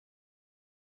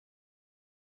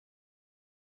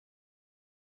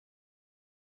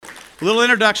A little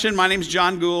introduction. My name's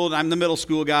John Gould. I'm the middle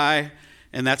school guy,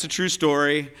 and that's a true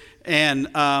story. And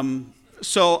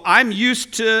so I'm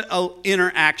used to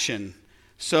interaction.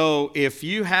 So if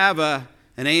you have an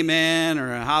amen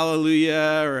or a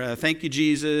hallelujah or a thank you,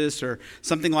 Jesus, or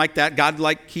something like that, God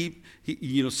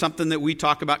something that we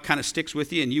talk about kind of sticks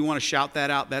with you and you want to shout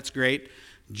that out, that's great.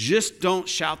 Just don't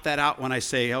shout that out when I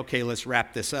say, okay, let's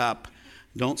wrap this up.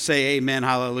 Don't say amen,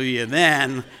 hallelujah.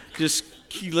 Then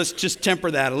let's just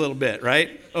temper that a little bit,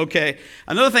 right? Okay.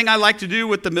 Another thing I like to do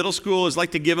with the middle school is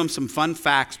like to give them some fun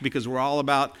facts because we're all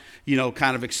about,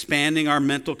 kind of expanding our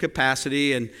mental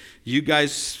capacity, and you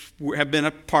guys have been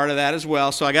a part of that as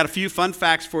well. So I got a few fun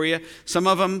facts for you. Some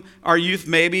of them our youth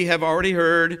maybe have already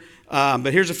heard,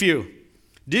 but here's a few.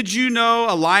 Did you know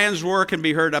a lion's roar can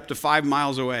be heard up to 5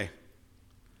 miles away?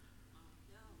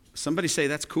 Somebody say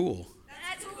that's cool.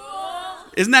 That's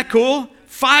cool. Isn't that cool?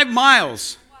 5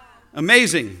 miles. Wow.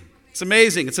 Amazing. It's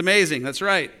amazing. It's amazing. That's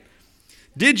right.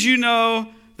 Did you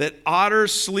know that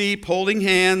otters sleep holding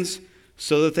hands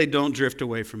so that they don't drift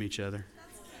away from each other?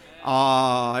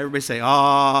 Ah, everybody say,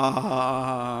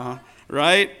 ah,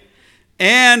 right?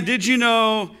 And did you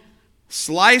know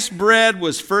sliced bread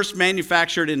was first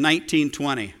manufactured in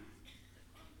 1920?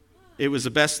 It was the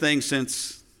best thing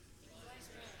since.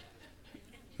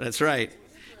 That's right.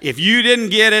 If you didn't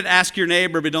get it, ask your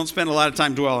neighbor, but don't spend a lot of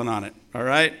time dwelling on it, all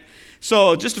right?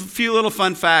 So just a few little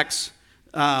fun facts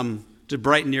to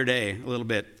brighten your day a little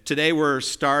bit. Today we're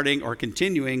starting or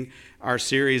continuing our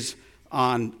series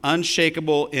on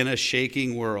Unshakable in a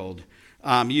Shaking World.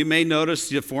 You may notice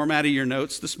the format of your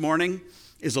notes this morning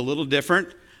is a little different.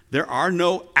 There are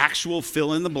no actual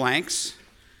fill-in-the-blanks.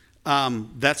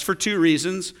 That's for two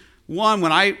reasons. One,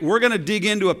 we're going to dig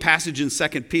into a passage in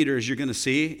 2 Peter, as you're going to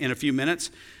see in a few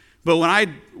minutes. But when I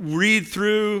read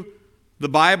through the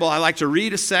Bible, I like to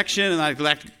read a section, and I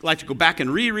like to go back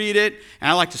and reread it, and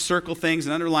I like to circle things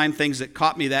and underline things that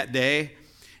caught me that day.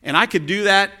 And I could do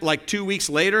that like 2 weeks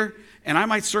later, and I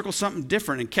might circle something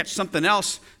different and catch something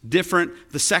else different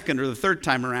the second or the third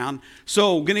time around.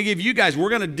 So I'm going to give you guys, we're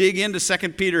going to dig into 2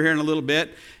 Peter here in a little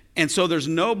bit. And so there's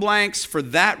no blanks for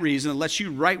that reason. It lets you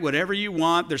write whatever you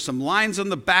want. There's some lines on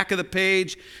the back of the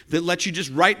page that let you just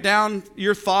write down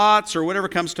your thoughts or whatever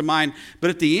comes to mind. But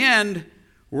at the end,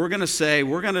 we're going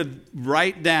to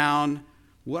write down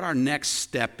what our next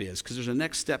step is, because there's a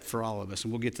next step for all of us,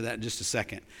 and we'll get to that in just a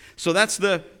second. So that's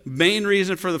the main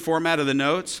reason for the format of the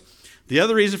notes. The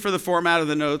other reason for the format of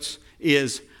the notes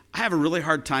is I have a really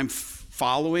hard time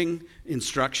following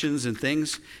instructions and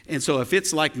things. And so if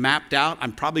it's like mapped out,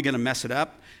 I'm probably going to mess it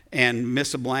up and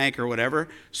miss a blank or whatever.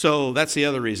 So that's the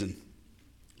other reason.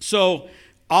 So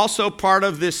also part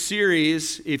of this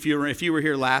series, if you were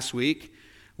here last week,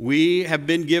 we have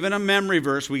been given a memory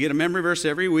verse. We get a memory verse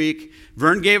every week.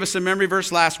 Vern gave us a memory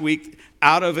verse last week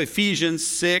out of Ephesians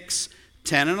 6,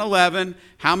 10, and 11.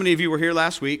 How many of you were here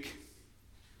last week?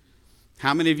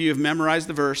 How many of you have memorized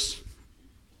the verse?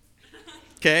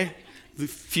 Okay.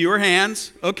 Fewer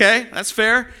hands. Okay, that's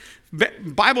fair.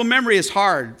 Bible memory is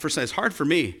hard. It's hard for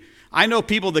me. I know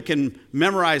people that can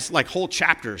memorize like whole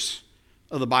chapters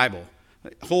of the Bible.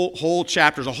 Whole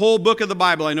chapters. A whole book of the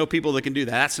Bible, I know people that can do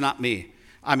that. That's not me.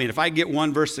 I mean, if I get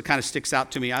one verse that kind of sticks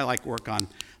out to me, I like work on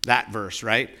that verse,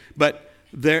 right? But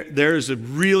there's a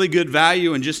really good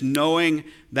value in just knowing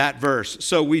that verse.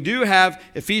 So we do have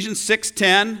Ephesians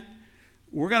 6:10.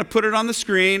 We're going to put it on the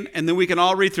screen, and then we can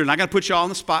all read through it. And I'm going to put you all on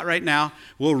the spot right now.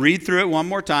 We'll read through it one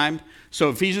more time. So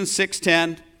Ephesians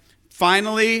 6:10.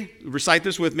 Finally, recite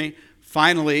this with me.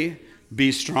 Finally,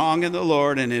 be strong in the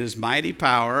Lord and in his mighty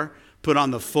power. Put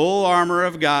on the full armor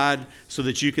of God so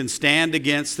that you can stand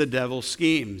against the devil's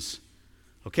schemes.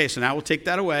 Okay, so now we'll take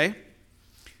that away.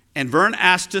 And Vern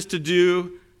asked us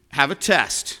to have a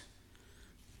test.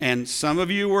 And some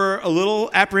of you were a little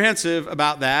apprehensive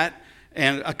about that.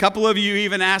 And a couple of you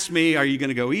even asked me, are you going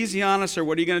to go easy on us or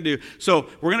what are you going to do? So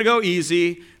we're going to go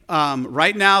easy.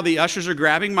 Right now, the ushers are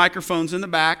grabbing microphones in the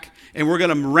back, and we're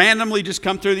going to randomly just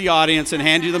come through the audience and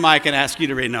hand you the mic and ask you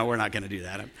to read. No, we're not going to do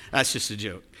that. That's just a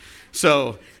joke.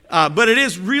 So, but it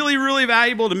is really, really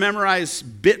valuable to memorize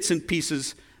bits and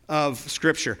pieces of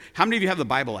Scripture. How many of you have the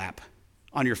Bible app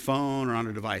on your phone or on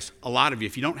a device? A lot of you.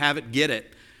 If you don't have it, get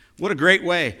it. What a great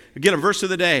way. Get a verse of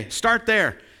the day. Start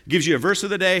there. Gives you a verse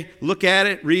of the day, look at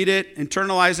it, read it,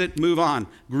 internalize it, move on.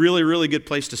 Really, really good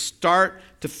place to start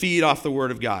to feed off the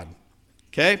Word of God.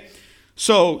 Okay?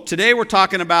 So today we're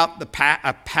talking about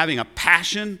having a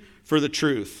passion for the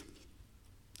truth.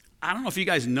 I don't know if you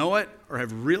guys know it or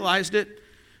have realized it,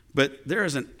 but there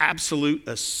is an absolute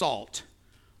assault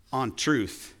on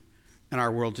truth in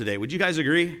our world today. Would you guys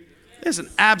agree? There's an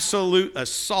absolute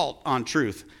assault on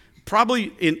truth. probably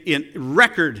in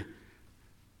record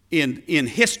in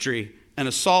history, an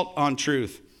assault on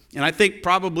truth. And I think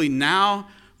probably now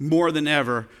more than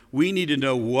ever, we need to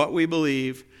know what we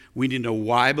believe. We need to know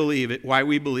why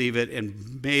we believe it,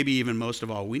 and maybe even most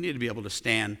of all, we need to be able to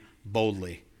stand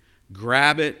boldly.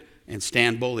 Grab it and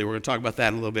stand boldly. We're going to talk about that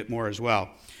in a little bit more as well.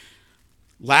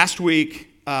 Last week,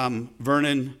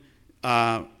 Vernon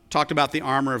talked about the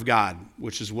armor of God,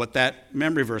 which is what that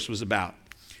memory verse was about.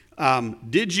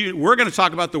 We're going to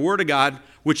talk about the Word of God,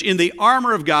 which in the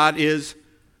armor of God is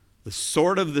the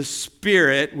sword of the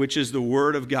Spirit, which is the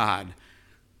Word of God.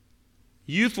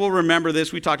 Youth will remember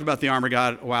this. We talked about the armor of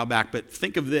God a while back, but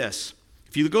think of this.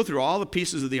 If you go through all the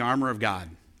pieces of the armor of God,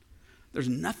 there's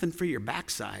nothing for your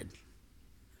backside.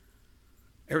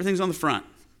 Everything's on the front.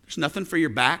 There's nothing for your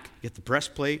back. You get the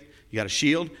breastplate. You got a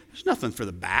shield. There's nothing for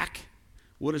the back.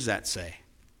 What does that say?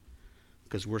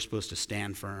 Because we're supposed to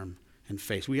stand firm and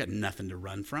face. We got nothing to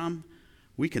run from.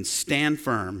 We can stand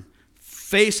firm,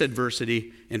 face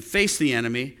adversity, and face the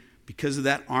enemy because of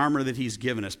that armor that he's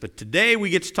given us. But today we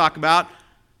get to talk about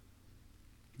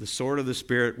the sword of the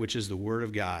Spirit, which is the Word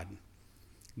of God.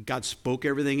 God spoke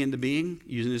everything into being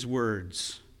using his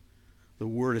words. The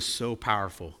Word is so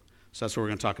powerful. So that's what we're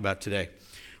going to talk about today.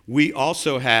 We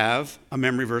also have a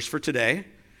memory verse for today.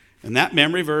 And that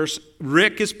memory verse,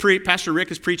 Pastor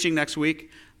Rick is preaching next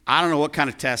week. I don't know what kind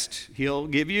of test he'll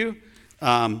give you.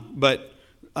 But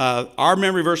our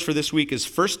memory verse for this week is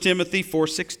 1 Timothy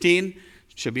 4:16.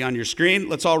 It should be on your screen.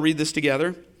 Let's all read this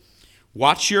together.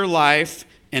 Watch your life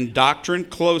and doctrine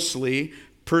closely.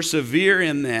 Persevere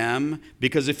in them,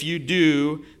 because if you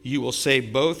do, you will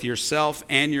save both yourself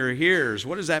and your hearers.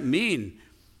 What does that mean?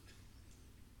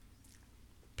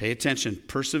 Pay attention.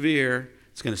 Persevere.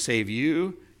 It's going to save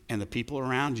you and the people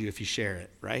around you if you share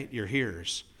it, right? Your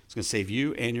hearers. It's going to save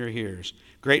you and your hearers.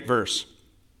 Great verse.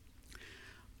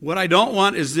 What I don't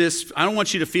want is this. I don't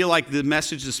want you to feel like the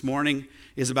message this morning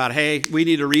is about, hey, we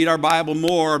need to read our Bible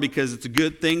more because it's a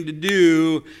good thing to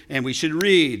do and we should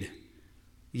read.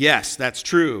 Yes, that's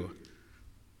true.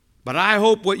 But I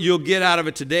hope what you'll get out of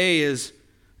it today is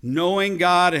knowing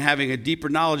God and having a deeper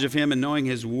knowledge of him and knowing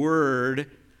his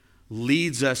word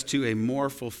leads us to a more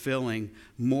fulfilling,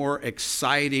 more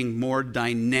exciting, more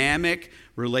dynamic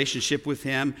relationship with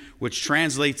him, which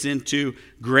translates into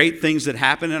great things that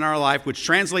happen in our life, which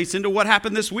translates into what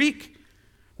happened this week,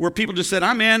 where people just said,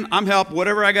 I'm in, I'm help,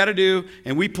 whatever I got to do,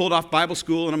 and we pulled off Bible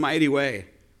school in a mighty way.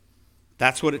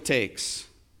 That's what it takes.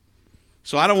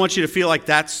 So I don't want you to feel like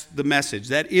that's the message.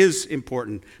 That is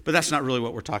important, but that's not really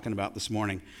what we're talking about this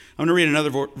morning. I'm going to read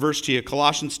another verse to you,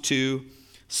 Colossians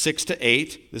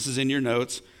 2:6-8. This is in your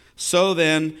notes. So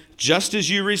then, just as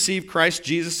you receive Christ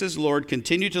Jesus as Lord,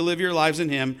 continue to live your lives in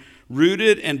him,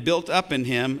 rooted and built up in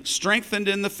him, strengthened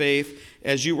in the faith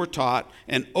as you were taught,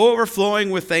 and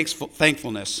overflowing with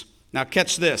thankfulness. Now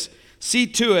catch this. See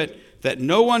to it that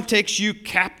no one takes you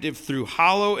captive through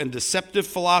hollow and deceptive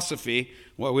philosophy.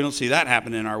 Well, we don't see that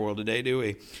happen in our world today, do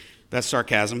we? That's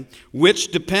sarcasm.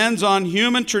 Which depends on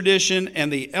human tradition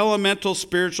and the elemental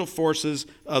spiritual forces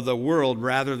of the world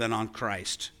rather than on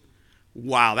Christ.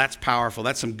 Wow, that's powerful.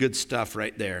 That's some good stuff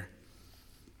right there.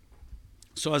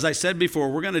 So as I said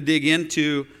before, we're going to dig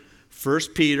into 1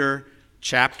 Peter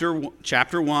chapter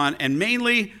 1, and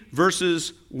mainly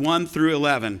verses 1 through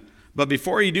 11. But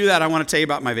before you do that, I want to tell you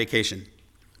about my vacation.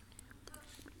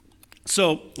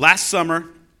 So last summer,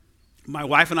 my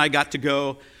wife and I got to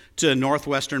go to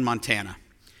northwestern Montana.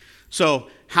 So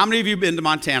how many of you have been to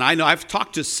Montana? I know I've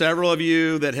talked to several of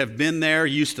you that have been there,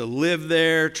 used to live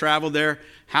there, traveled there.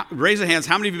 Raise your hands.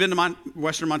 How many of you have been to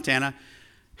western Montana?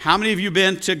 How many of you have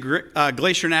been to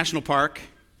Glacier National Park?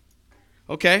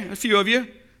 Okay, a few of you.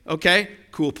 Okay,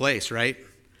 cool place, right?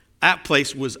 That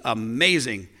place was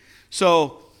amazing.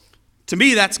 So to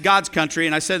me, that's God's country.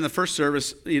 And I said in the first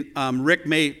service, Rick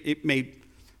may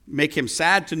make him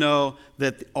sad to know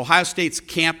that Ohio State's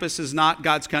campus is not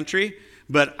God's country,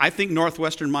 but I think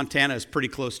northwestern Montana is pretty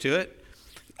close to it.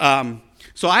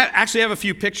 So I actually have a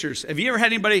few pictures. Have you ever had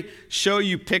anybody show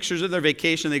you pictures of their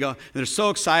vacation? They go, and they're so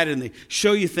excited, and they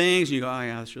show you things, and you go, oh,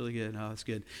 yeah, that's really good. Oh, that's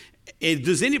good.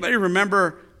 Does anybody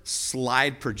remember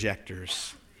slide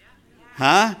projectors?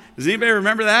 Huh? Does anybody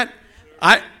remember that?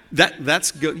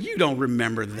 That's good. You don't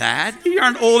remember that. You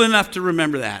aren't old enough to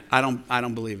remember that. I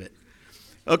don't believe it.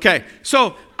 Okay,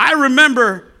 so I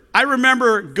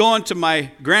remember going to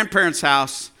my grandparents'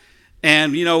 house,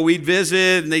 and we'd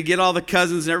visit, and they'd get all the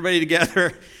cousins and everybody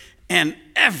together, and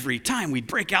every time we'd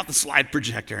break out the slide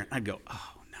projector, I'd go,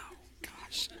 oh no,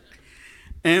 gosh,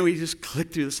 and we just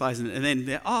click through the slides, and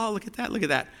then oh, look at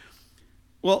that.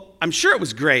 Well, I'm sure it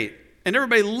was great, And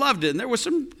everybody loved it. And there were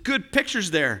some good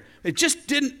pictures there. It just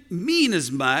didn't mean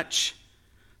as much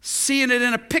seeing it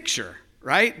in a picture,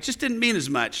 right? It just didn't mean as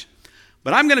much.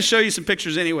 But I'm going to show you some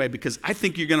pictures anyway because I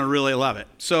think you're going to really love it.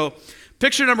 So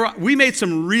picture number one, we made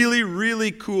some really,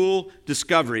 really cool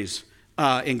discoveries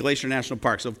in Glacier National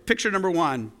Park. So picture number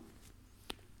one.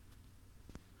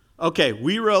 Okay,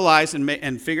 we realized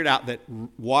and figured out that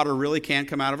water really can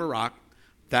come out of a rock.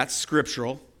 That's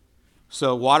scriptural.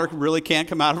 So water really can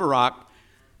come out of a rock.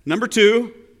 Number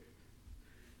two,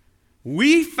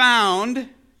 we found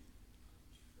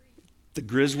the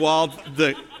Griswold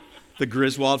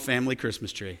family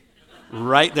Christmas tree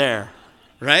right there,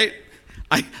 right?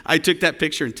 I took that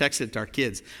picture and texted it to our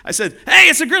kids. I said, hey,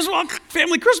 it's a Griswold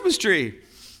family Christmas tree.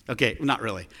 Okay, not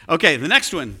really. Okay, the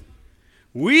next one.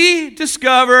 We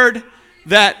discovered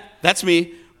that's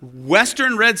me,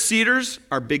 Western red cedars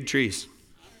are big trees.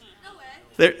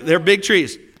 They're big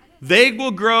trees. They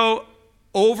will grow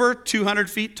over 200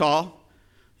 feet tall.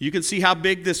 You can see how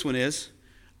big this one is.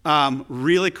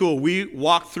 Really cool. We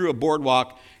walked through a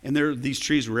boardwalk, and there are these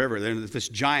trees wherever. They're in this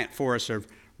giant forest of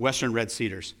Western red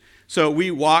cedars. So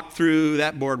we walked through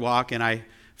that boardwalk, and I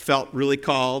felt really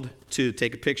called to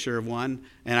take a picture of one,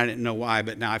 and I didn't know why,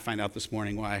 but now I find out this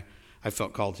morning why I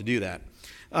felt called to do that.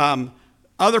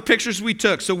 Other pictures we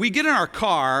took. So we get in our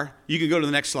car. You can go to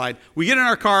the next slide. We get in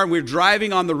our car, and we're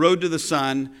driving on the road to the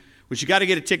sun, which you got to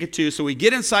get a ticket to. So we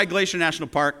get inside Glacier National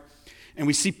Park, and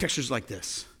we see pictures like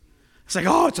this. It's like,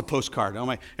 oh, it's a postcard. Oh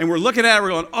my! And we're looking at it, we're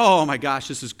going, oh my gosh,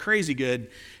 this is crazy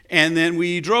good. And then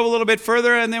we drove a little bit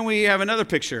further, and then we have another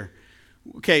picture.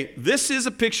 Okay, this is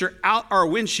a picture out our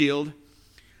windshield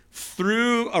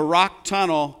through a rock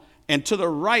tunnel, and to the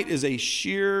right is a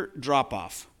sheer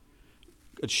drop-off.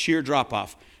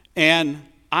 And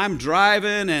I'm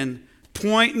driving and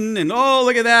pointing, and oh,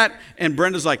 look at that. And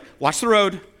Brenda's like, watch the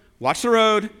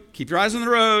road, keep your eyes on the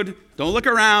road, don't look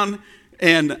around.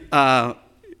 And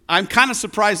I'm kind of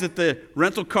surprised that the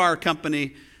rental car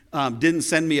company didn't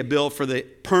send me a bill for the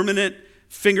permanent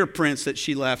fingerprints that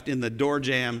she left in the door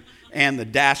jamb and the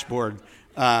dashboard.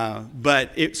 But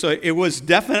it was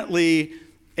definitely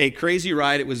a crazy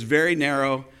ride. It was very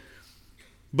narrow.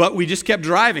 But we just kept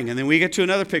driving, and then we get to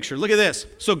another picture. Look at this.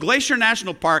 So Glacier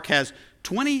National Park has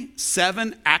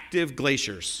 27 active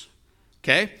glaciers,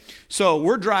 okay? So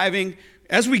we're driving.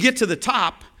 As we get to the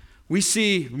top, we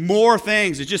see more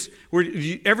things.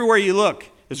 Everywhere you look,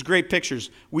 there's great pictures.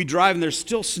 We drive, and there's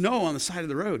still snow on the side of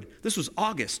the road. This was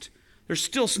August. There's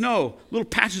still snow, little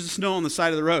patches of snow on the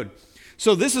side of the road.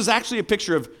 So this is actually a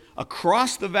picture of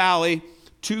across the valley,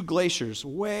 2 glaciers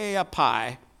way up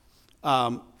high.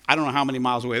 I don't know how many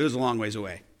miles away. It was a long ways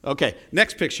away. Okay,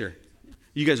 next picture.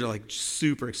 You guys are like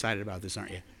super excited about this,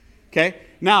 aren't you? Okay,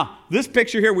 now this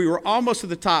picture here, we were almost at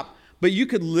the top, but you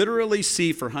could literally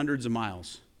see for hundreds of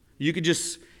miles.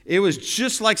 It was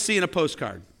just like seeing a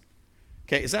postcard.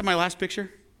 Okay, is that my last picture?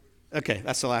 Okay,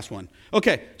 that's the last one.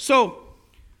 Okay, so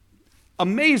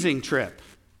amazing trip.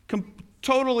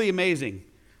 Totally amazing.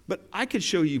 But I could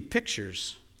show you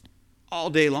pictures all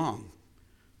day long,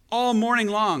 all morning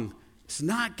long. It's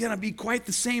not going to be quite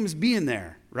the same as being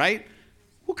there, right?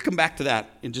 We'll come back to that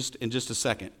in just a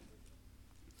second.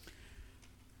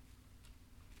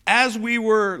 As we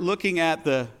were looking at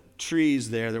the trees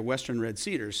there, the Western red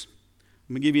cedars,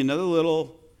 I'm going to give you another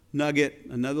little nugget,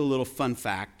 another little fun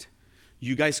fact.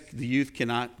 You guys, the youth,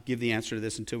 cannot give the answer to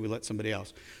this until we let somebody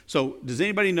else. So does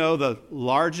anybody know the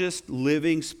largest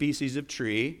living species of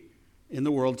tree in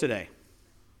the world today?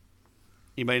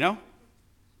 Anybody know?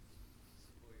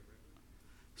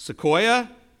 Sequoia,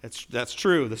 that's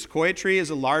true. The sequoia tree is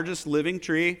the largest living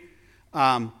tree.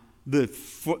 The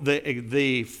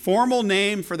formal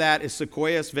name for that is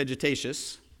Sequoia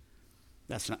vegetatus.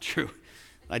 That's not true.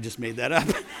 I just made that up.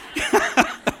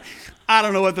 I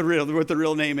don't know what the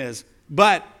real name is.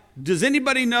 But does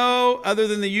anybody know, other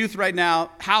than the youth right now,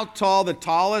 how tall the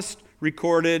tallest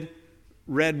recorded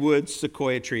redwood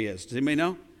sequoia tree is? Does anybody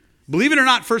know? Believe it or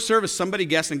not, first service, somebody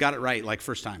guessed and got it right, like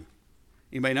first time.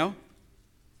 Anybody know?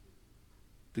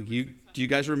 Do you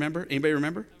guys remember? Anybody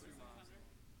remember?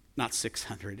 Not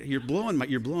 600. You're blowing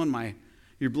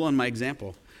my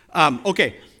example.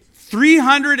 Okay,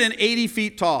 380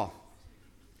 feet tall.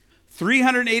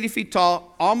 380 feet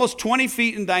tall, almost 20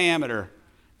 feet in diameter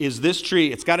is this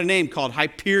tree. It's got a name called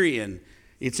Hyperion.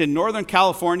 It's in Northern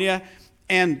California,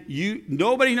 and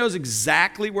nobody knows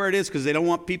exactly where it is because they don't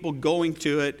want people going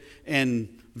to it and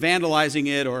vandalizing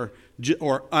it or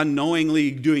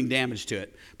unknowingly doing damage to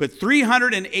it. But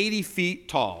 380 feet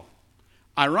tall.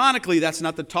 Ironically, that's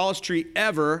not the tallest tree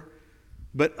ever,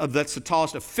 but that's the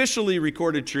tallest officially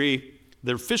recorded tree.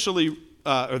 The officially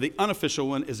or the unofficial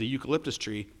one is a eucalyptus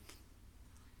tree.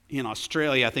 In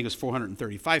Australia, I think it's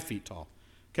 435 feet tall.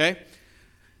 Okay?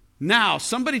 Now,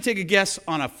 somebody take a guess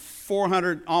on a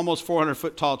almost 400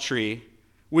 foot tall tree,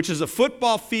 which is a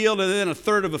football field and then a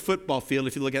third of a football field.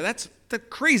 If you look at it, that's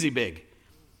crazy big.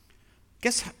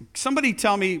 Somebody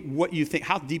tell me what you think,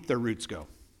 how deep their roots go.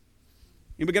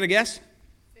 Anybody got a guess?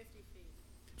 50 feet.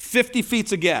 50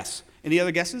 feet's a guess. Any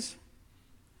other guesses?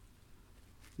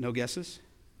 No guesses?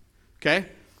 Okay.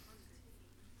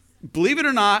 Believe it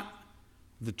or not,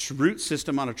 the root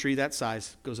system on a tree that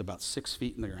size goes about 6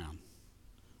 feet in the ground.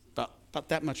 About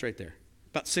that much right there.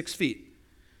 About 6 feet.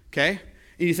 Okay?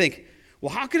 And you think,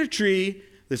 well, how can a tree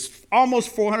that's almost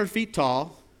 400 feet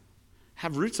tall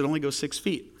have roots that only go 6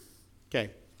 feet?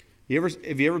 Okay.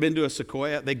 Have you ever been to a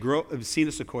sequoia? I've seen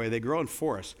a sequoia. They grow in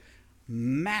forests.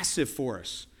 Massive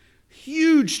forests.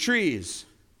 Huge trees.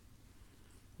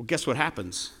 Well, guess what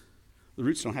happens? The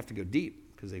roots don't have to go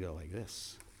deep because they go like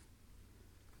this.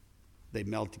 They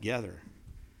meld together.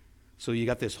 So you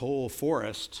got this whole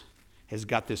forest has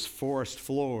got this forest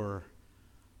floor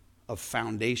of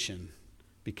foundation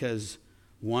because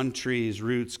one tree's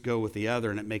roots go with the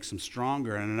other and it makes them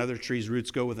stronger, and another tree's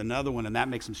roots go with another one and that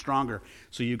makes them stronger.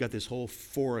 So you've got this whole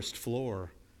forest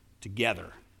floor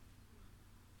together.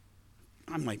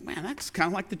 I'm like, man, that's kind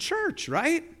of like the church,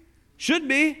 right? Should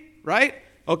be, right?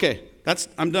 Okay,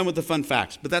 I'm done with the fun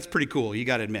facts, but that's pretty cool, you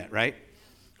got to admit, right?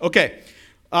 Okay,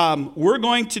 we're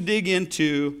going to dig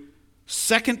into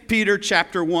 2 Peter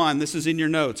chapter 1. This is in your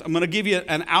notes. I'm going to give you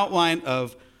an outline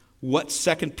of what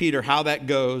 2 Peter, how that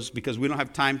goes, because we don't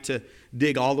have time to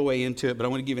dig all the way into it, but I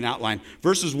want to give you an outline.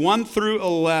 Verses 1 through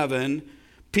 11,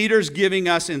 Peter's giving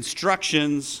us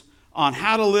instructions on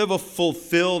how to live a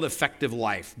fulfilled, effective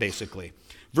life, basically.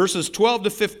 Verses 12 to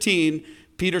 15,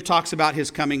 Peter talks about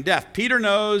his coming death. Peter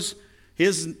knows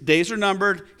his days are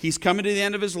numbered. He's coming to the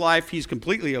end of his life. He's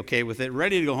completely okay with it,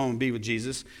 ready to go home and be with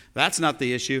Jesus. That's not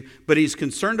the issue. But he's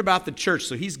concerned about the church,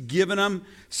 so he's giving them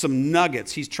some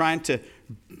nuggets. He's trying to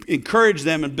encourage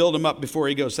them and build them up before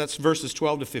he goes. That's verses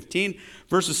 12 to 15.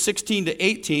 Verses 16 to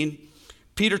 18,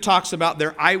 Peter talks about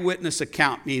their eyewitness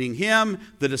account, meaning him,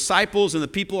 the disciples, and the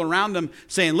people around him,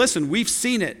 saying, listen, we've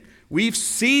seen it. We've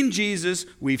seen Jesus.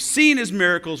 We've seen his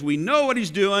miracles. We know what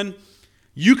he's doing.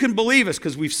 You can believe us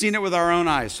because we've seen it with our own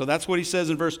eyes. So that's what he says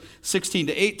in verse 16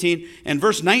 to 18. And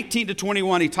verse 19 to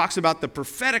 21, he talks about the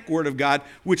prophetic word of God,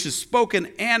 which is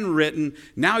spoken and written.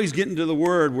 Now he's getting to the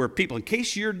word where people, in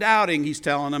case you're doubting, he's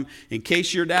telling them, in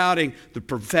case you're doubting, the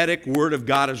prophetic word of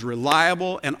God is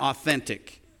reliable and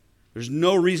authentic. There's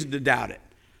no reason to doubt it.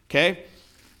 Okay?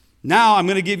 Now I'm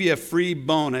going to give you a free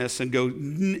bonus and go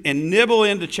and nibble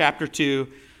into chapter 2.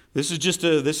 This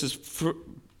is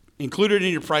included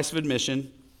in your price of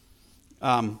admission.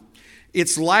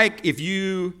 It's like if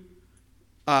you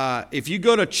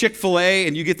go to Chick-fil-A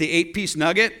and you get the 8-piece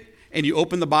nugget and you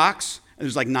open the box and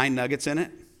there's like 9 nuggets in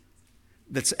it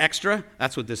that's extra.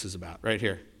 That's what this is about right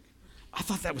here. I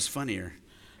thought that was funnier.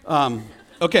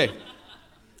 Okay,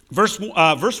 verse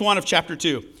 1 of chapter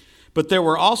 2. But there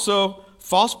were also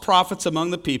false prophets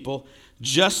among the people,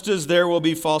 just as there will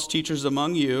be false teachers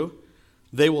among you.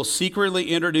 They will secretly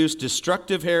introduce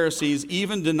destructive heresies,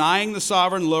 even denying the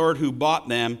sovereign Lord who bought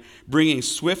them, bringing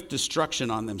swift destruction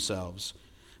on themselves.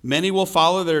 Many will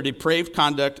follow their depraved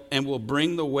conduct and will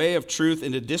bring the way of truth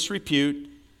into disrepute.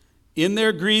 In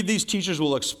their greed, these teachers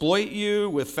will exploit you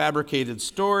with fabricated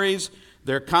stories.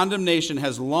 Their condemnation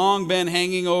has long been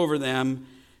hanging over them,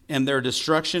 and their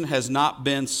destruction has not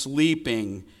been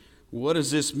sleeping. What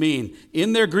does this mean?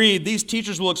 In their greed, these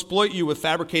teachers will exploit you with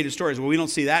fabricated stories. Well, we don't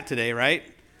see that today, right?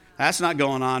 That's not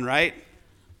going on, right?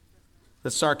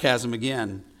 That's sarcasm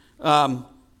again. So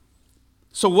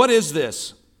what is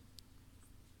this?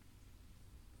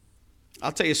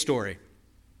 I'll tell you a story.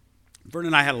 Vern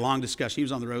and I had a long discussion. He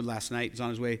was on the road last night. He's on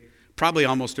his way probably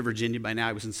almost to Virginia by now.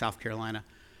 He was in South Carolina.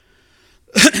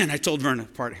 And I told Verna,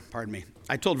 pardon me.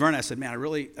 I told Verna, I said, man,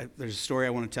 there's a story I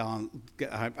want to tell.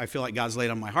 I feel like God's laid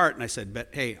on my heart. And I said, but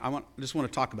hey, I just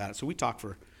want to talk about it. So we talked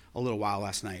for a little while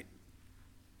last night.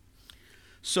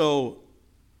 So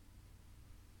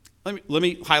let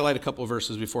me highlight a couple of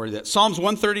verses before I do that. Psalms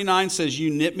 139 says, you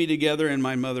knit me together in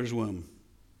my mother's womb.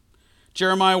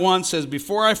 Jeremiah 1 says,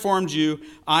 before I formed you,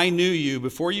 I knew you.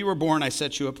 Before you were born, I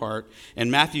set you apart.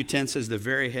 And Matthew 10 says, the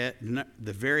very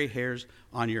hairs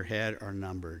on your head are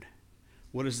numbered.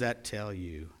 What does that tell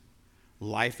you?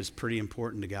 Life is pretty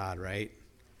important to God, right?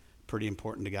 Pretty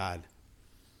important to God.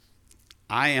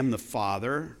 I am the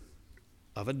father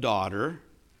of a daughter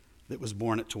that was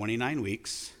born at 29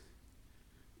 weeks,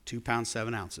 2 pounds,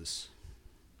 7 ounces.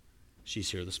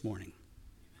 She's here this morning.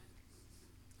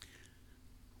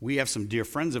 We have some dear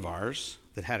friends of ours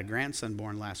that had a grandson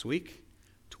born last week,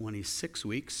 26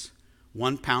 weeks,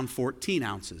 1 pound, 14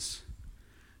 ounces.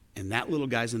 And that little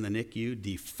guy's in the NICU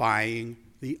defying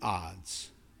the odds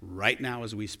right now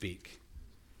as we speak.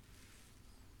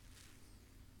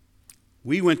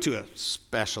 We went to a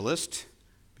specialist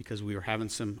because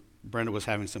Brenda was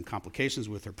having some complications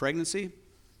with her pregnancy.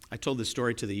 I told this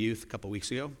story to the youth a couple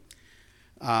weeks ago.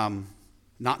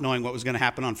 Not knowing what was going to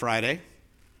happen on Friday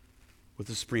with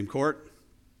the Supreme Court.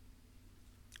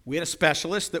 We had a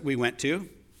specialist that we went to,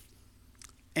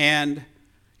 and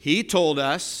he told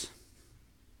us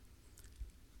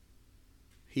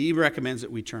he recommends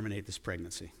that we terminate this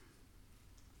pregnancy.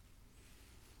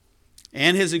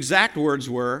 And his exact words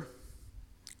were,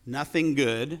 nothing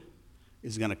good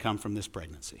is going to come from this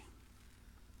pregnancy.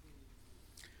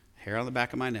 Hair on the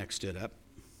back of my neck stood up.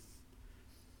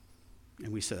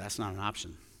 And we said, that's not an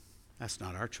option. That's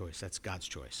not our choice. That's God's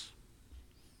choice.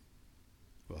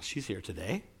 Well, she's here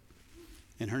today,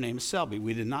 and her name is Selby.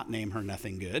 We did not name her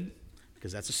Nothing Good,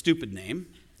 because that's a stupid name.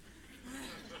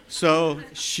 So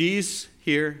she's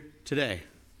here today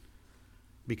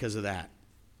because of that.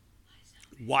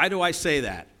 Why do I say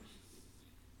that?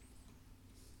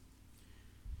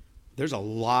 There's a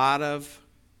lot of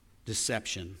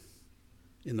deception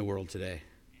in the world today,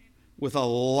 with a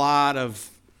lot of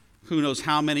who knows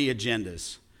how many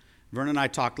agendas. Vernon and I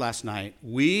talked last night.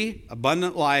 We,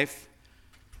 Abundant Life,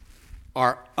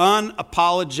 are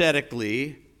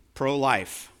unapologetically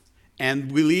pro-life and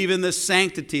believe in the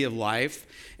sanctity of life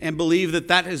and believe that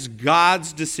that is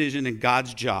God's decision and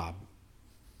God's job.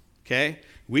 Okay?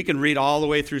 We can read all the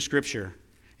way through Scripture,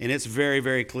 and it's very,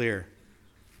 very clear.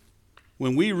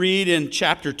 When we read in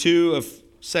chapter 2 of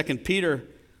 2 Peter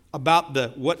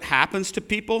about what happens to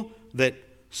people that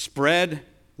spread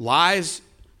lies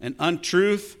and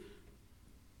untruth,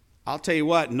 I'll tell you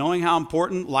what, knowing how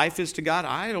important life is to God,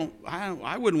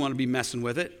 I wouldn't want to be messing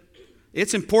with it.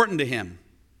 It's important to him.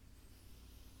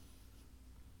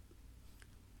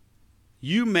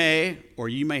 You may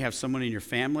have someone in your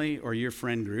family or your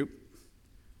friend group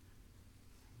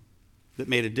that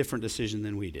made a different decision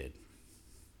than we did.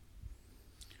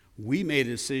 We made a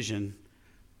decision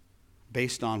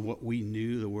based on what we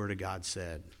knew the Word of God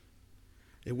said.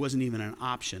 It wasn't even an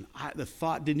option. The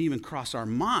thought didn't even cross our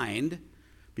mind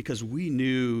because we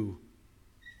knew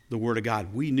the Word of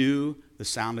God. We knew the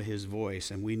sound of His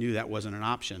voice, and we knew that wasn't an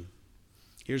option.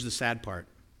 Here's the sad part.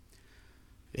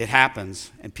 It happens,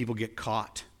 and people get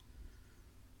caught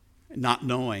not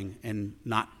knowing and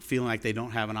not feeling like they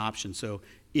don't have an option. So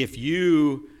if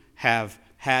you have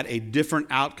had a different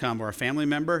outcome or a family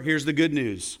member, here's the good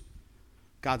news.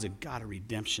 God's a God of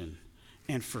redemption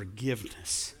and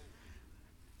forgiveness.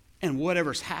 And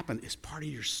whatever's happened is part of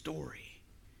your story.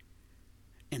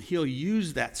 And He'll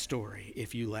use that story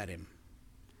if you let Him.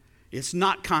 It's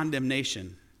not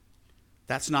condemnation.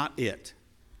 That's not it.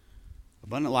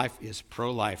 Abundant Life is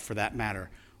pro-life for that matter.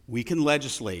 We can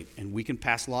legislate and we can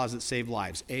pass laws that save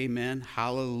lives. Amen.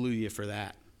 Hallelujah for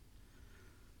that.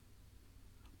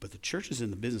 But the church is in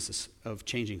the business of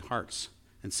changing hearts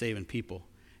and saving people.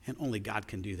 And only God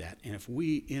can do that. And if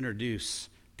we introduce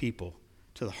people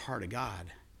to the heart of God,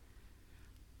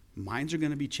 minds are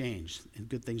going to be changed and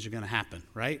good things are going to happen,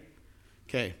 right?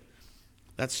 Okay.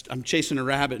 I'm chasing a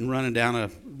rabbit and running down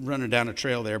a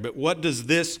trail there. But what does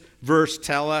this verse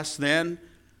tell us then?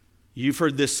 You've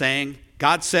heard this saying,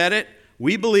 God said it,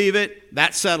 we believe it,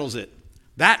 that settles it.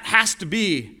 That has to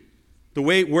be the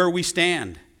way where we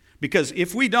stand. Because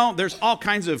if we don't, there's all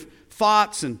kinds of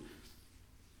thoughts and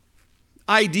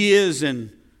ideas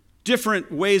and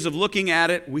different ways of looking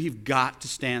at it. We've got to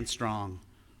stand strong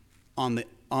and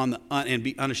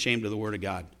be unashamed of the Word of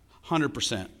God.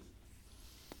 100%.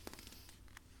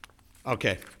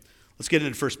 Okay, let's get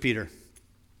into 1 Peter.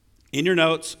 In your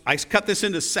notes, I cut this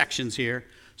into sections here,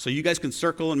 so you guys can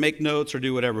circle and make notes or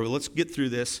do whatever. But let's get through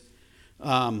this.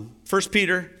 2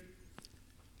 Peter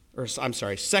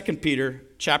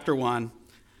chapter 1,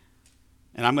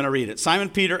 and I'm going to read it. Simon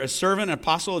Peter, a servant and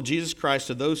apostle of Jesus Christ,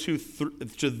 to those who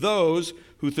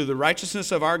through the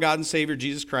righteousness of our God and Savior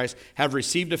Jesus Christ have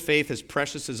received a faith as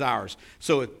precious as ours.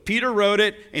 So Peter wrote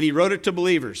it, and he wrote it to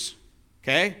believers.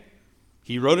 Okay?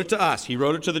 He wrote it to us. He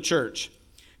wrote it to the church.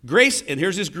 Grace, and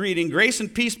here's his greeting, grace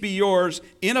and peace be yours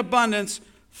in abundance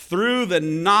through the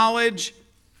knowledge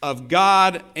of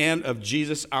God and of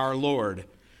Jesus our Lord.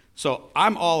 So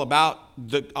I'm all about,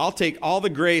 I'll take all the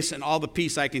grace and all the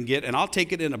peace I can get, and I'll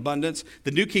take it in abundance.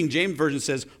 The New King James Version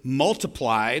says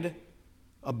multiplied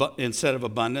instead of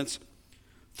abundance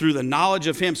through the knowledge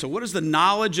of Him. So what does the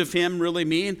knowledge of Him really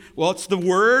mean? Well, it's the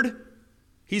Word.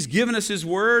 He's given us his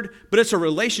word, but it's a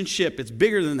relationship. It's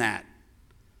bigger than that.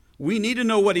 We need to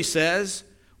know what he says.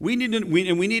 We need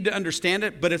to understand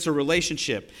it, but it's a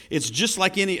relationship. It's just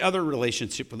like any other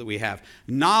relationship that we have.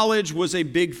 Knowledge was a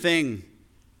big thing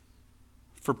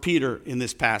for Peter in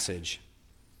this passage.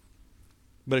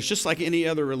 But it's just like any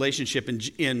other relationship.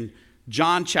 In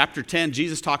John chapter 10,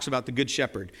 Jesus talks about the good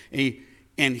shepherd.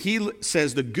 And he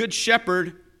says the good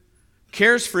shepherd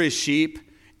cares for his sheep,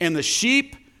 and the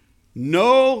sheep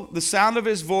know the sound of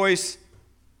his voice.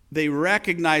 They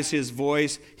recognize his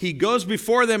voice. He goes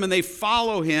before them and they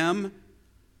follow him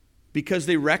because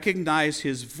they recognize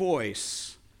his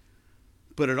voice.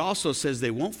 But it also says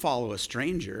they won't follow a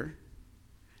stranger.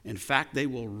 In fact, they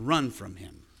will run from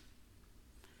him.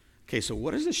 Okay, so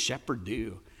what does a shepherd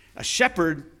do? A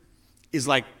shepherd is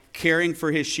like caring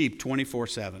for his sheep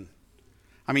 24/7.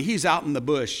 I mean, he's out in the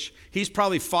bush. He's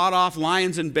probably fought off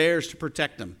lions and bears to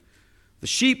protect them. The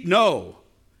sheep know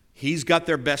he's got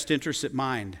their best interests at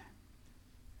mind.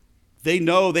 They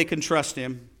know they can trust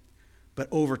him, but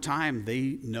over time,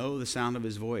 they know the sound of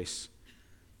his voice.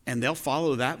 And they'll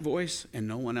follow that voice and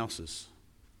no one else's.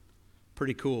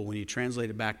 Pretty cool when you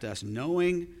translate it back to us,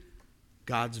 knowing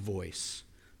God's voice.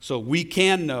 So we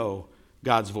can know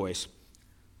God's voice.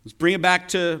 Let's bring it back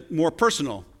to more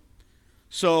personal.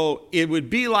 So it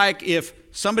would be like if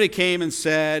somebody came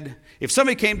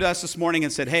to us this morning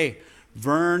and said, hey,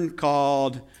 Vern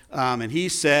called and he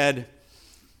said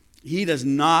he does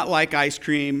not like ice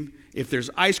cream. If there's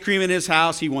ice cream in his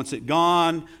house, he wants it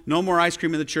gone. No more ice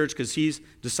cream in the church because he's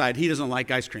decided he doesn't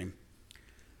like ice cream.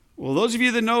 Well, those of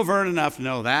you that know Vern enough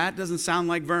know that doesn't sound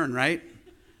like Vern, right?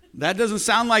 That doesn't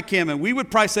sound like him. And we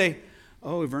would probably say,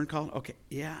 oh, Vern called? Okay,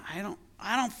 yeah, I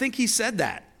don't think he said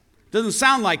that. Doesn't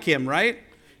sound like him, right?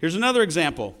 Here's another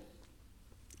example.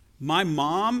 My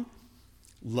mom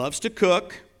loves to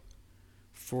cook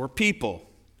for people.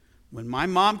 When my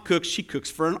mom cooks, she cooks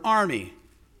for an army.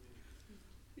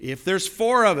 If there's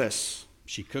 4 of us,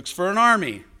 she cooks for an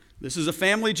army. This is a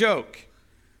family joke.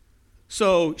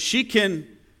 So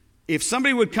if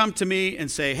somebody would come to me and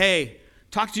say, hey,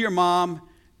 talk to your mom,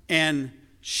 and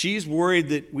she's worried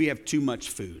that we have too much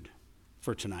food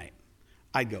for tonight,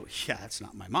 I'd go, yeah, that's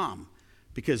not my mom,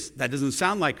 because that doesn't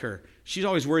sound like her. She's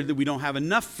always worried that we don't have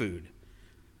enough food.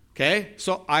 Okay?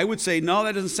 So I would say, no,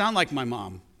 that doesn't sound like my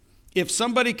mom. If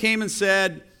somebody came and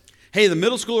said, hey, the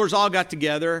middle schoolers all got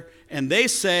together, and they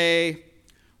say,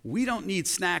 we don't need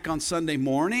snack on Sunday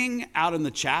morning out in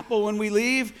the chapel when we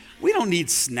leave. We don't need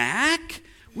snack.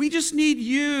 We just need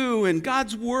you and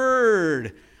God's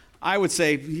word. I would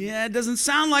say, yeah, it doesn't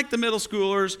sound like the middle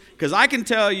schoolers, because I can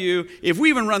tell you, if we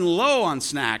even run low on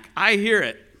snack, I hear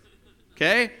it.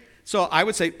 Okay? So I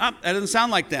would say, that doesn't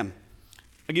sound like them.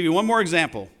 I'll give you one more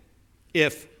example.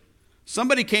 If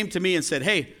somebody came to me and said,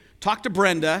 hey, talk to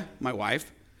Brenda, my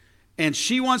wife, and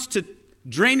she wants to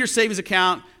drain your savings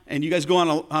account and you guys go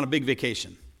on a big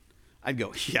vacation, I'd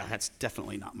go, yeah, that's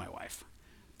definitely not my wife.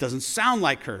 Doesn't sound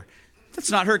like her. That's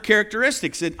not her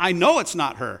characteristics. And I know it's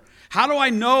not her. How do I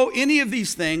know any of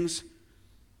these things?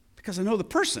 Because I know the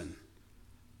person.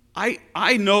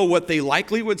 I know what they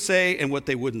likely would say and what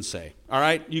they wouldn't say. All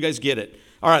right? You guys get it.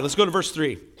 All right, let's go to verse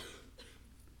 3.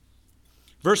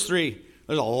 Verse 3.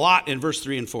 There's a lot in verse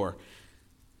 3 and 4.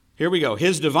 Here we go.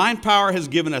 His divine power has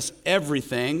given us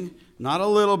everything, not a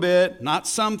little bit, not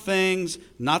some things,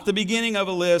 not the beginning of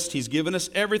a list. He's given us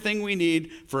everything we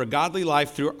need for a godly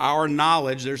life through our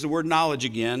knowledge. There's the word knowledge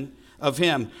again, of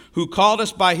him who called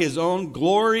us by his own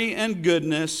glory and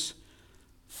goodness.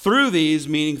 Through these,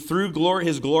 meaning through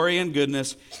his glory and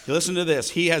goodness, listen to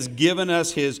this. He has given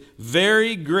us his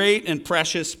very great and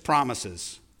precious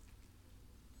promises,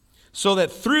 so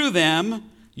that through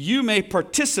them you may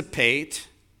participate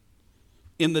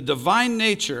in the divine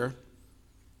nature.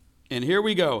 And here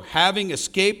we go. Having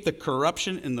escaped the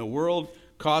corruption in the world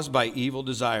caused by evil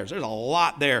desires. There's a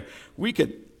lot there. We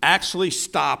could actually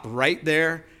stop right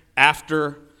there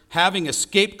after having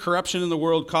escaped corruption in the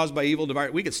world caused by evil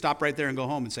desires. We could stop right there and go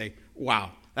home and say,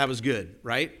 wow, that was good,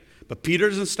 right? But Peter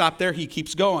doesn't stop there. He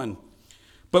keeps going.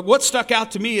 But what stuck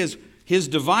out to me is his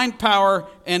divine power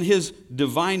and his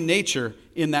divine nature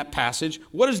in that passage.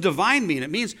 What does divine mean? It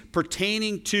means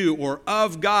pertaining to or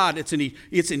of God. It's an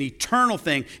eternal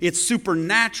thing. It's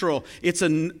supernatural. It's a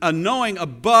knowing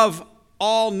above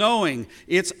all knowing.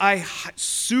 It's a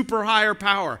super higher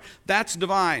power. That's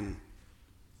divine.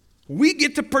 We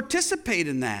get to participate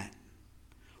in that.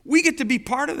 We get to be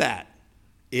part of that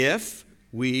if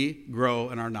we grow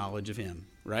in our knowledge of him,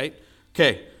 right?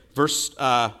 Okay,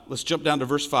 let's jump down to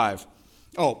verse 5.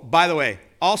 Oh, by the way,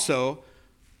 also,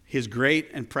 his great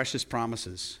and precious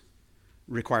promises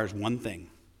requires one thing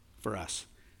for us.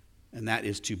 and that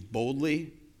is to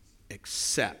boldly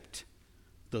accept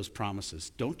those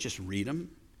promises. Don't just read them.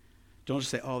 Don't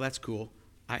just say, oh, that's cool.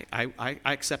 I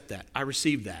accept that. I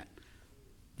receive that.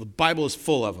 The Bible is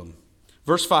full of them.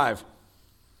 Verse 5.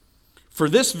 For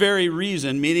this very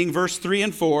reason, meaning verse 3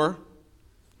 and 4,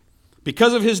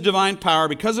 because of his divine power,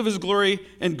 because of his glory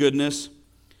and goodness,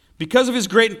 because of his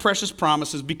great and precious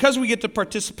promises, because we get to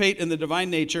participate in the divine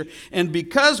nature, and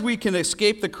because we can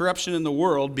escape the corruption in the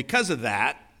world, because of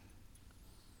that,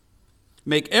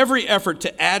 make every effort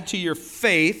to add to your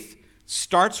faith,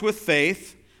 starts with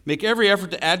faith, make every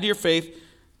effort to add to your faith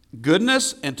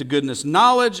goodness, and to goodness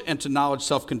knowledge, and to knowledge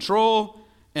self-control,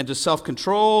 and to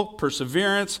self-control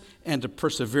perseverance, and to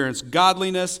perseverance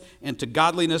godliness, and to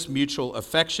godliness mutual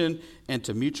affection, and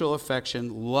to mutual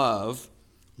affection love.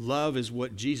 Love is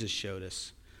what Jesus showed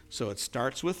us. So it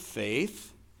starts with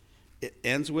faith, it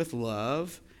ends with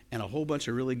love, and a whole bunch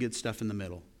of really good stuff in the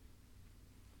middle.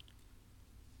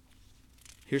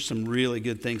 Here's some really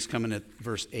good things coming at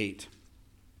verse 8.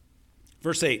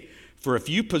 Verse 8, for if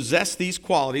you possess these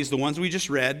qualities, the ones we just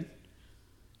read,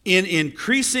 in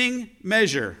increasing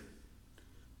measure,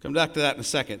 come back to that in a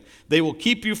second, they will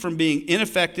keep you from being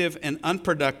ineffective and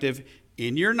unproductive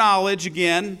in your knowledge,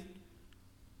 again,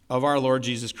 of our Lord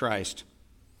Jesus Christ.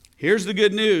 Here's the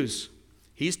good news.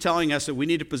 He's telling us that we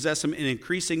need to possess them in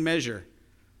increasing measure.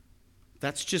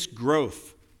 That's just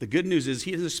growth. The good news is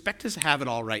he doesn't expect us to have it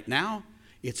all right now.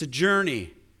 It's a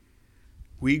journey.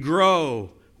 We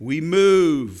grow. We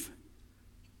move.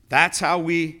 That's how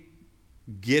we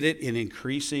get it in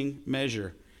increasing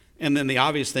measure. And then the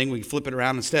obvious thing, we flip it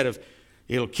around. Instead of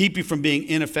it'll keep you from being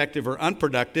ineffective or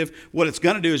unproductive, what it's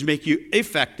going to do is make you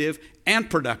effective and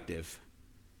productive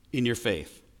in your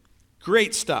faith.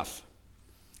 Great stuff.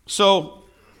 So,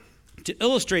 to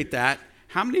illustrate that,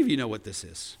 how many of you know what this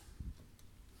is?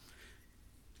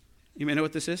 You may know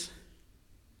what this is?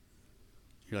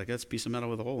 You're like, that's a piece of metal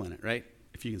with a hole in it, right?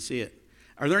 If you can see it.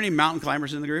 Are there any mountain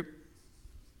climbers in the group?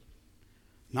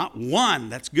 Not one.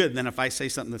 That's good. Then if I say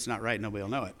something that's not right, nobody will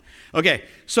know it. Okay,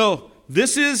 so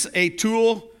this is a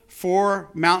tool for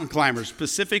mountain climbers,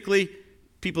 specifically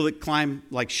people that climb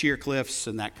like sheer cliffs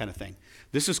and that kind of thing.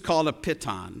 This is called a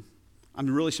piton.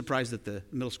 I'm really surprised that the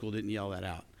middle school didn't yell that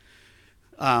out.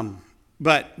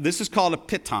 But this is called a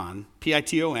piton,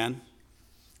 P-I-T-O-N.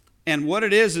 And what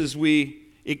it is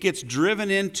it gets driven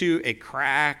into a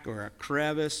crack or a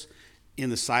crevice in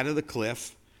the side of the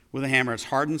cliff with a hammer. It's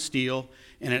hardened steel,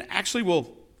 and it actually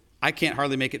will, I can't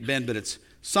hardly make it bend, but it's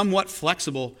somewhat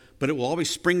flexible, but it will always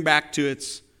spring back to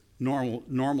its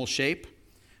normal shape.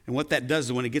 And what that does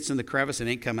is when it gets in the crevice, it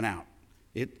ain't coming out.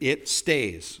 It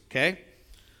stays, okay?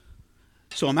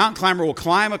 So a mountain climber will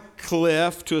climb a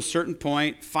cliff to a certain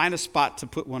point, find a spot to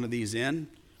put one of these in,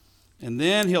 and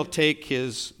then he'll take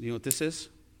his, you know what this is?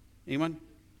 Anyone?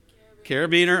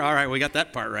 Carabiner. All right, we got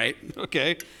that part right.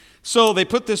 Okay. So they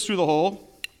put this through the hole.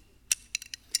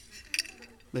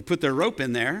 They put their rope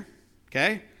in there,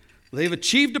 okay? They've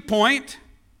achieved a point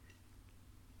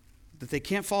that they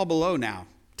can't fall below now,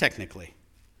 technically.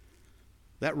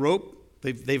 That rope,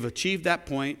 they've achieved that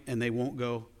point, and they won't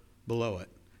go below it.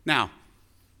 Now,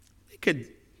 they could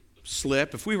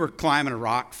slip. If we were climbing a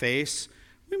rock face,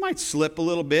 we might slip a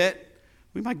little bit.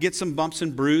 We might get some bumps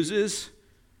and bruises,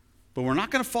 but we're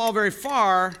not going to fall very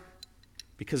far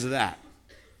because of that.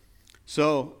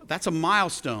 So that's a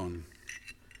milestone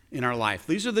in our life.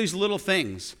 These are these little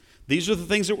things. These are the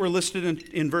things that were listed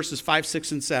in verses 5,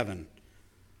 6, and 7.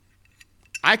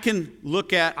 I can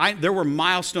look at, there were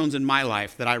milestones in my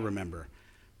life that I remember.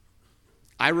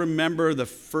 I remember the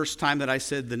first time that I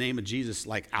said the name of Jesus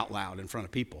like out loud in front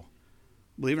of people.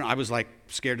 Believe it or not, I was like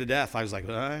scared to death. I was like,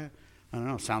 I don't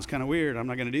know, sounds kind of weird. I'm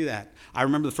not going to do that. I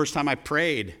remember the first time I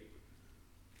prayed.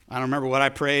 I don't remember what I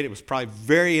prayed. It was probably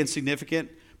very insignificant,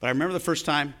 but I remember the first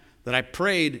time that I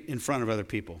prayed in front of other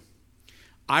people.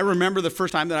 I remember the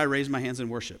first time that I raised my hands in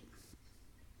worship.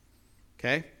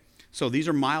 Okay? So these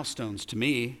are milestones to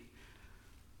me.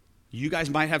 You guys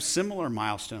might have similar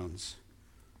milestones.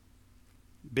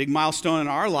 Big milestone in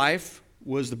our life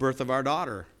was the birth of our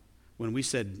daughter, when we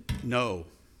said, no,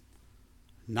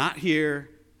 not here,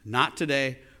 not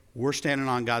today. We're standing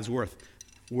on God's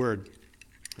word.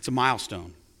 It's a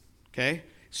milestone, okay?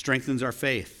 Strengthens our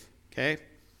faith, okay?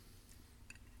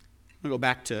 I'm going to go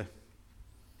back to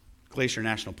Glacier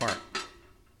National Park.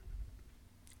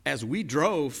 As we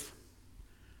drove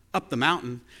up the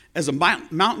mountain, as a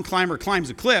mountain climber climbs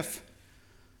a cliff,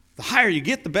 the higher you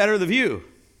get, the better the view.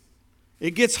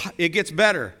 It gets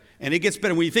better, and it gets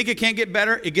better. When you think it can't get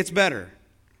better, it gets better.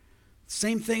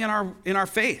 Same thing in our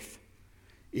faith.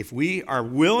 If we are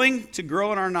willing to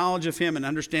grow in our knowledge of him and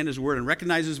understand his word and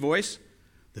recognize his voice,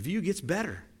 the view gets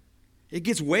better. It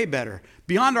gets way better,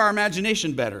 beyond our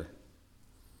imagination better.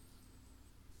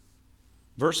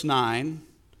 Verse 9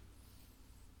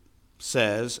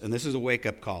 says, and this is a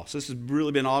wake-up call. So this has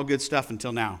really been all good stuff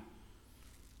until now.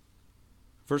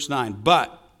 Verse 9,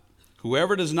 but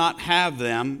whoever does not have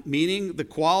them, meaning the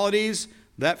qualities,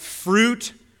 that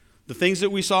fruit, the things that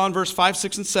we saw in verse 5,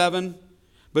 6, and 7,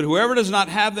 but whoever does not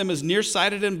have them is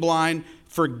nearsighted and blind,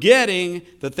 forgetting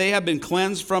that they have been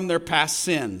cleansed from their past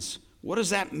sins. What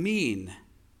does that mean?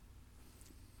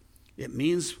 It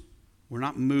means we're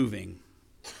not moving.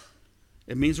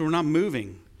 It means we're not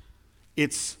moving.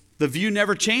 It's the view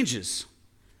never changes.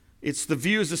 It's the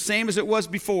view is the same as it was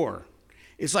before.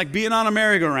 It's like being on a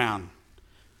merry-go-round.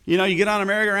 You know, you get on a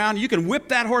merry-go-round, you can whip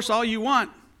that horse all you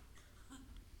want,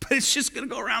 but it's just going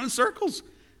to go around in circles.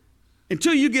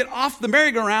 Until you get off the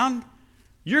merry-go-round,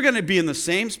 you're going to be in the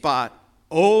same spot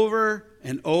over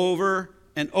and over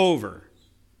and over.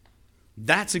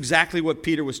 That's exactly what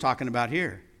Peter was talking about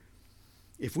here.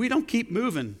 If we don't keep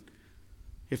moving,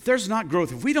 if there's not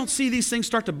growth, if we don't see these things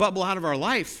start to bubble out of our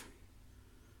life,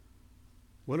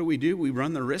 what do? We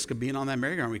run the risk of being on that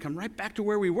merry-go-round. We come right back to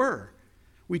where we were.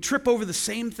 We trip over the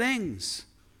same things.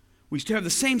 We still have the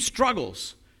same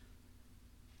struggles.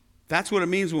 That's what it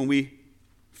means when we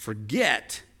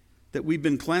forget that we've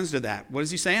been cleansed of that. What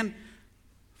is he saying?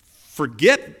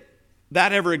 Forget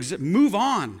that ever exists. Move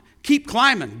on. Keep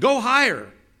climbing. Go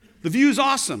higher. The view's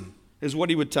awesome, is what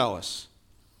he would tell us.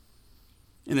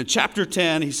 And in chapter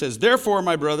 10, he says, therefore,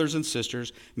 my brothers and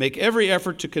sisters, make every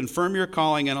effort to confirm your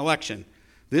calling and election.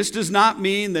 This does not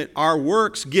mean that our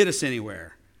works get us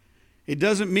anywhere. It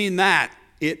doesn't mean that.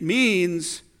 It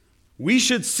means we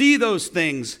should see those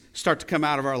things start to come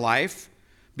out of our life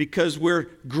because we're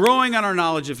growing on our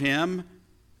knowledge of him.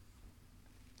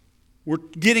 We're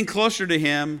getting closer to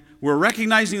him. We're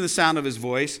recognizing the sound of his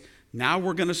voice. Now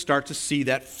we're going to start to see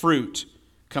that fruit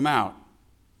come out.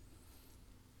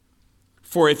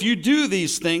 For if you do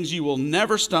these things, you will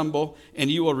never stumble, and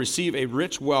you will receive a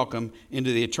rich welcome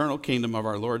into the eternal kingdom of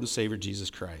our Lord and Savior Jesus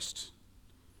Christ.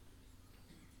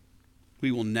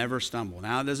 We will never stumble.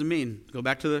 Now, it doesn't mean, go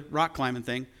back to the rock climbing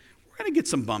thing, we're going to get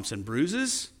some bumps and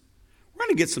bruises. We're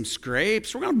going to get some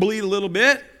scrapes. We're going to bleed a little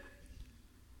bit.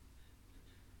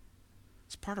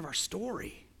 It's part of our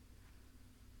story.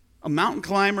 A mountain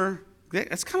climber,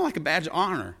 that's kind of like a badge of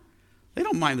honor. They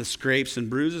don't mind the scrapes and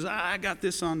bruises. I got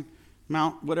this on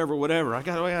Mount whatever. I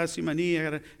got to see my knee.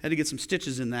 Had to get some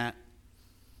stitches in that.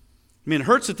 I mean, it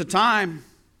hurts at the time,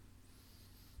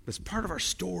 but it's part of our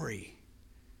story.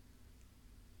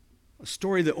 A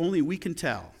story that only we can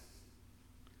tell.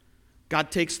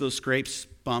 God takes those scrapes,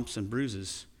 bumps, and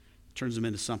bruises, turns them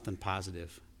into something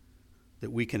positive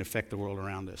that we can affect the world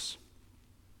around us.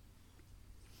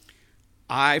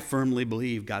 I firmly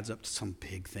believe God's up to some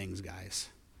big things, guys.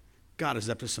 God is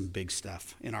up to some big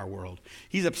stuff in our world.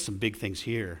 He's up to some big things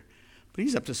here, but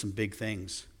he's up to some big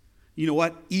things. You know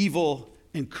what? Evil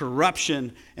and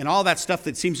corruption and all that stuff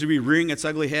that seems to be rearing its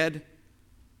ugly head,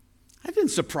 that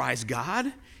didn't surprise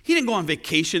God. He didn't go on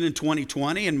vacation in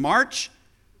 2020 in March.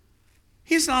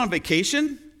 He's not on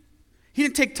vacation. He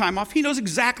didn't take time off. He knows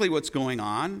exactly what's going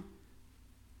on.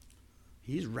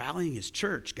 He's rallying his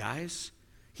church, guys.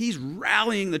 He's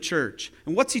rallying the church.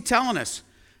 And what's he telling us?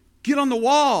 Get on the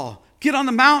wall. Get on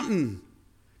the mountain.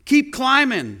 Keep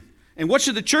climbing. And what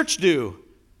should the church do?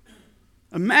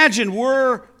 Imagine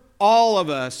all of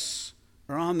us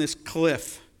are on this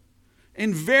cliff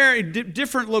in very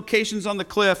different locations on the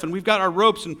cliff, and we've got our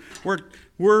ropes, and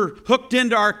we're hooked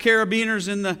into our carabiners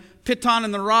in the piton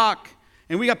and the rock,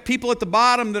 and we got people at the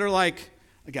bottom that are like,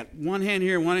 I got one hand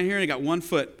here, one hand here, and I got one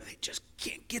foot. But they just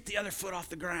can't get the other foot off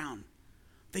the ground.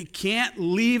 They can't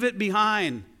leave it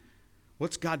behind.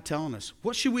 What's God telling us?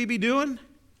 What should we be doing?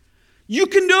 You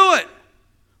can do it.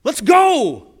 Let's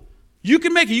go. You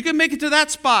can make it. You can make it to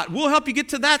that spot. We'll help you get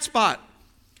to that spot.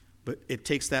 But it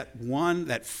takes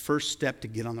that first step to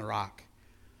get on the rock.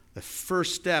 The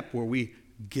first step where we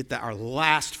get our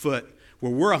last foot,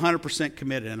 where we're 100%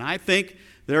 committed. And I think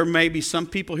there may be some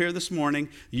people here this morning,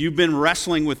 you've been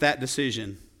wrestling with that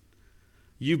decision.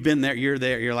 You've been there,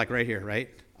 you're like right here, right?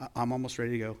 I'm almost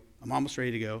ready to go. I'm almost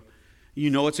ready to go.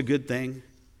 You know it's a good thing,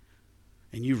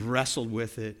 and you've wrestled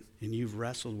with it, and you've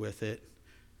wrestled with it.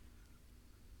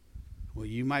 Well,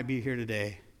 you might be here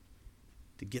today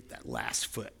to get that last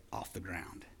foot off the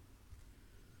ground.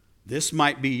 This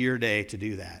might be your day to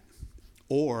do that.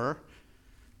 Or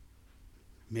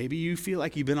maybe you feel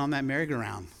like you've been on that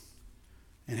merry-go-round.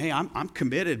 And hey, I'm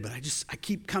committed, but I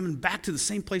keep coming back to the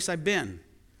same place I've been.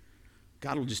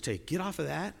 God will just take, get off of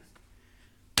that.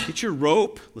 Get your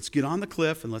rope. Let's get on the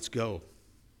cliff and let's go.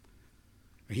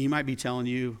 Or he might be telling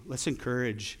you, let's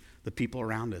encourage the people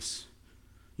around us.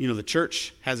 You know, the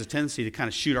church has a tendency to kind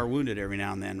of shoot our wounded every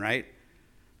now and then, right?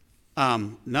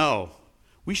 No,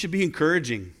 we should be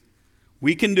encouraging.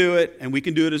 We can do it, and we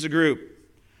can do it as a group.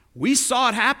 We saw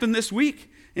it happen this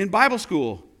week in Bible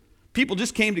school. People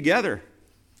just came together.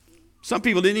 Some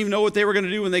people didn't even know what they were going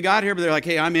to do when they got here, but they're like,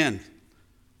 hey, I'm in.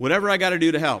 Whatever I got to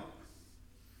do to help.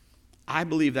 I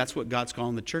believe that's what God's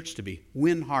calling the church to be.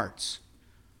 Win hearts.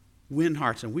 Win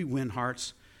hearts. And we win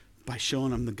hearts by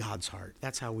showing them the God's heart.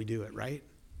 That's how we do it, right?